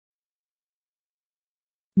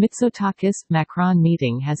Mitsotakis-Macron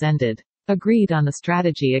meeting has ended. Agreed on the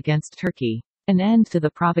strategy against Turkey. An end to the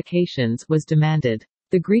provocations was demanded.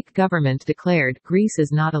 The Greek government declared, Greece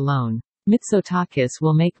is not alone. Mitsotakis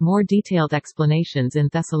will make more detailed explanations in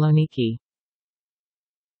Thessaloniki.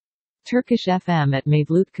 Turkish FM at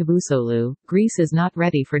Mevlut Cavusoglu, Greece is not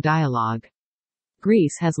ready for dialogue.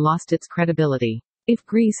 Greece has lost its credibility. If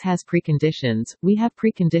Greece has preconditions, we have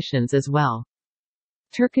preconditions as well.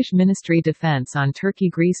 Turkish Ministry Defense on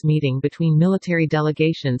Turkey-Greece meeting between military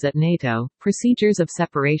delegations at NATO. Procedures of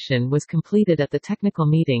separation was completed at the technical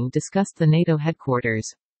meeting discussed the NATO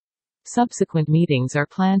headquarters. Subsequent meetings are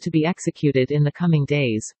planned to be executed in the coming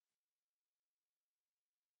days.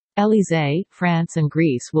 Élysée, France and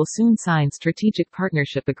Greece will soon sign strategic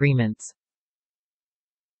partnership agreements.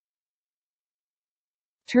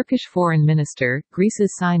 Turkish Foreign Minister,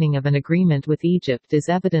 Greece's signing of an agreement with Egypt is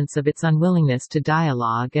evidence of its unwillingness to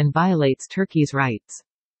dialogue and violates Turkey's rights.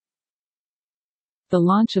 The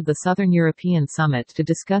launch of the Southern European Summit to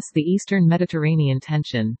discuss the Eastern Mediterranean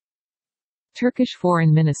tension. Turkish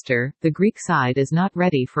Foreign Minister, the Greek side is not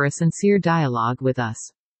ready for a sincere dialogue with us.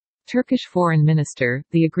 Turkish Foreign Minister,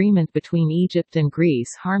 the agreement between Egypt and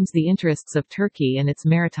Greece harms the interests of Turkey and its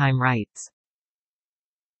maritime rights.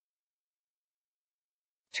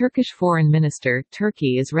 Turkish Foreign Minister,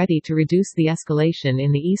 Turkey is ready to reduce the escalation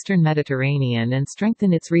in the Eastern Mediterranean and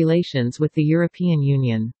strengthen its relations with the European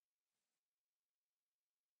Union.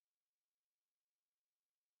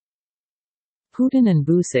 Putin and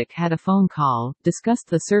Vučić had a phone call, discussed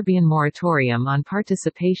the Serbian moratorium on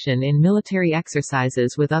participation in military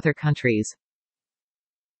exercises with other countries.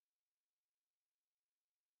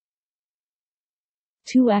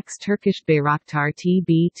 Two ex-Turkish Bayraktar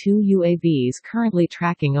TB2 UAVs currently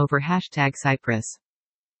tracking over #Cyprus.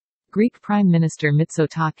 Greek Prime Minister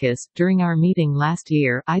Mitsotakis, during our meeting last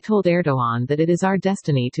year, I told Erdogan that it is our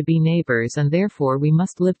destiny to be neighbors and therefore we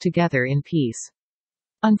must live together in peace.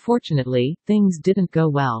 Unfortunately, things didn't go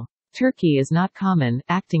well. Turkey is not common,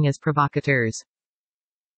 acting as provocateurs.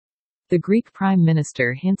 The Greek Prime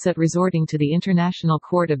Minister hints at resorting to the International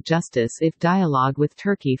Court of Justice if dialogue with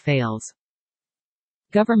Turkey fails.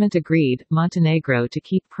 Government agreed, Montenegro to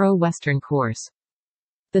keep pro-Western course.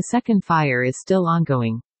 The second fire is still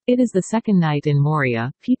ongoing. It is the second night in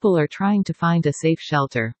Moria, people are trying to find a safe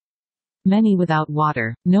shelter. Many without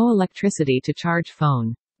water, no electricity to charge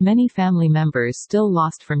phone. Many family members still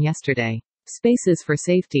lost from yesterday. Spaces for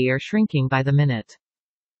safety are shrinking by the minute.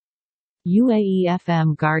 UAE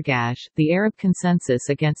FM Gargash, the Arab consensus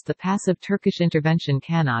against the passive Turkish intervention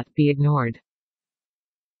cannot be ignored.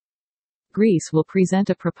 Greece will present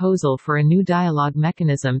a proposal for a new dialogue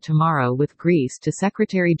mechanism tomorrow with Greece to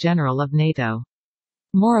Secretary-General of NATO.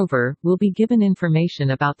 Moreover, will be given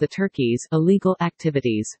information about the Turkey's illegal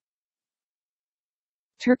activities.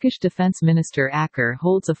 Turkish Defense Minister Akar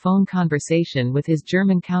holds a phone conversation with his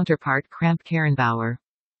German counterpart Kramp-Karrenbauer.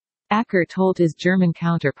 Akar told his German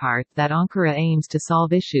counterpart that Ankara aims to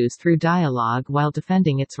solve issues through dialogue while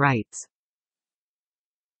defending its rights.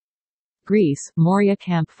 Greece, Moria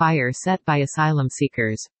camp fire set by asylum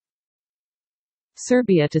seekers.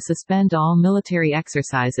 Serbia to suspend all military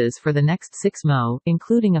exercises for the next 6 months,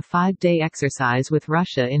 including a 5-day exercise with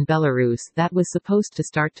Russia in Belarus that was supposed to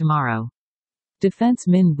start tomorrow. Defense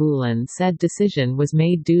Min Bulan said decision was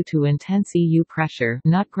made due to intense EU pressure,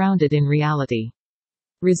 not grounded in reality.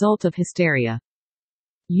 Result of hysteria.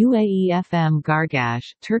 UAE FM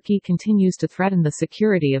Gargash, Turkey continues to threaten the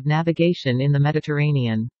security of navigation in the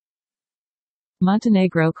Mediterranean.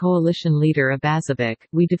 Montenegro coalition leader Abazovic,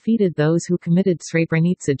 we defeated those who committed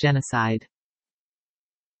Srebrenica genocide.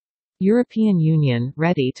 European Union,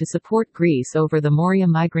 ready to support Greece over the Moria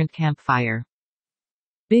migrant camp fire.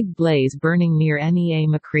 Big blaze burning near NEA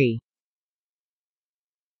Makri.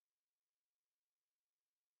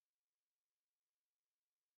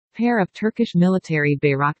 Pair of Turkish military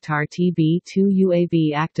Bayraktar TB2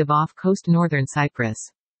 UAV active off coast northern Cyprus.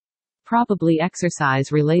 Probably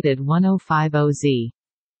exercise-related 1050Z.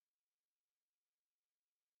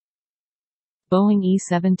 Boeing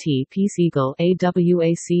E-7T Peace Eagle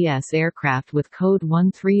AWACS aircraft with code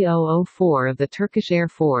 13004 of the Turkish Air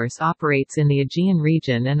Force operates in the Aegean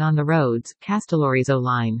region and on the Rhodes, Castellorizo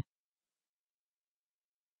line.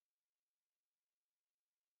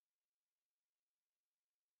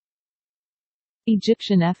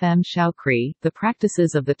 Egyptian FM Shawkri, the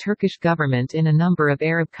practices of the Turkish government in a number of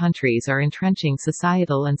Arab countries are entrenching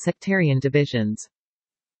societal and sectarian divisions.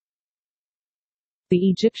 The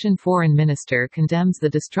Egyptian foreign minister condemns the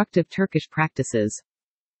destructive Turkish practices.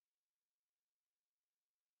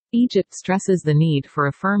 Egypt stresses the need for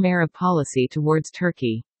a firm Arab policy towards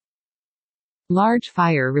Turkey. Large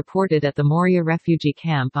fire reported at the Moria refugee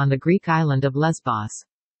camp on the Greek island of Lesbos.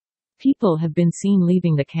 People have been seen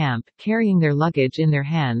leaving the camp, carrying their luggage in their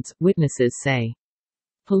hands, witnesses say.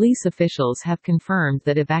 Police officials have confirmed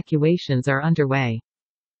that evacuations are underway.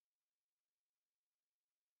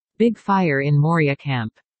 Big fire in Moria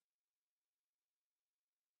camp.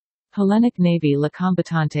 Hellenic Navy La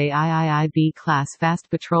Combattante IIIB-class fast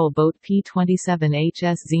patrol boat P-27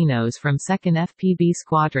 HS Xenos from 2nd FPB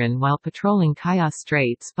Squadron while patrolling Chios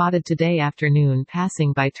Strait spotted today afternoon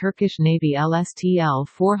passing by Turkish Navy LSTL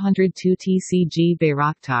 402 TCG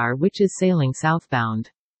Bayraktar which is sailing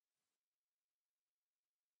southbound.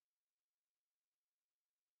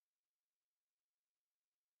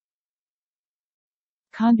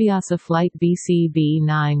 Conviasa flight BCB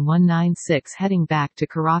 9196 heading back to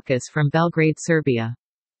Caracas from Belgrade, Serbia.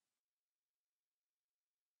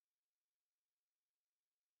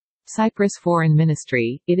 Cyprus Foreign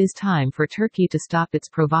Ministry, it is time for Turkey to stop its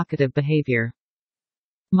provocative behavior.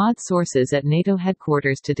 MOD sources at NATO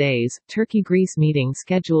headquarters today's Turkey-Greece meeting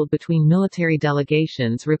scheduled between military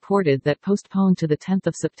delegations reported that postponed to the 10th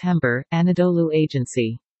of September, Anadolu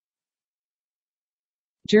Agency.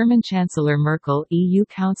 German Chancellor Merkel, EU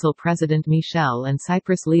Council President Michel and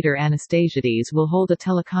Cyprus leader Anastasiades will hold a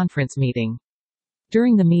teleconference meeting.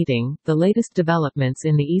 During the meeting, the latest developments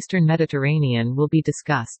in the eastern Mediterranean will be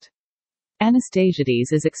discussed.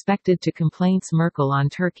 Anastasiades is expected to complaints Merkel on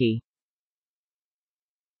Turkey.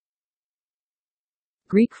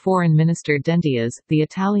 Greek Foreign Minister Dendias, the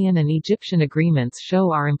Italian and Egyptian agreements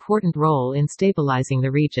show our important role in stabilizing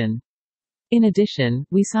the region. In addition,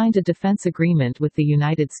 we signed a defense agreement with the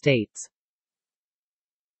United States.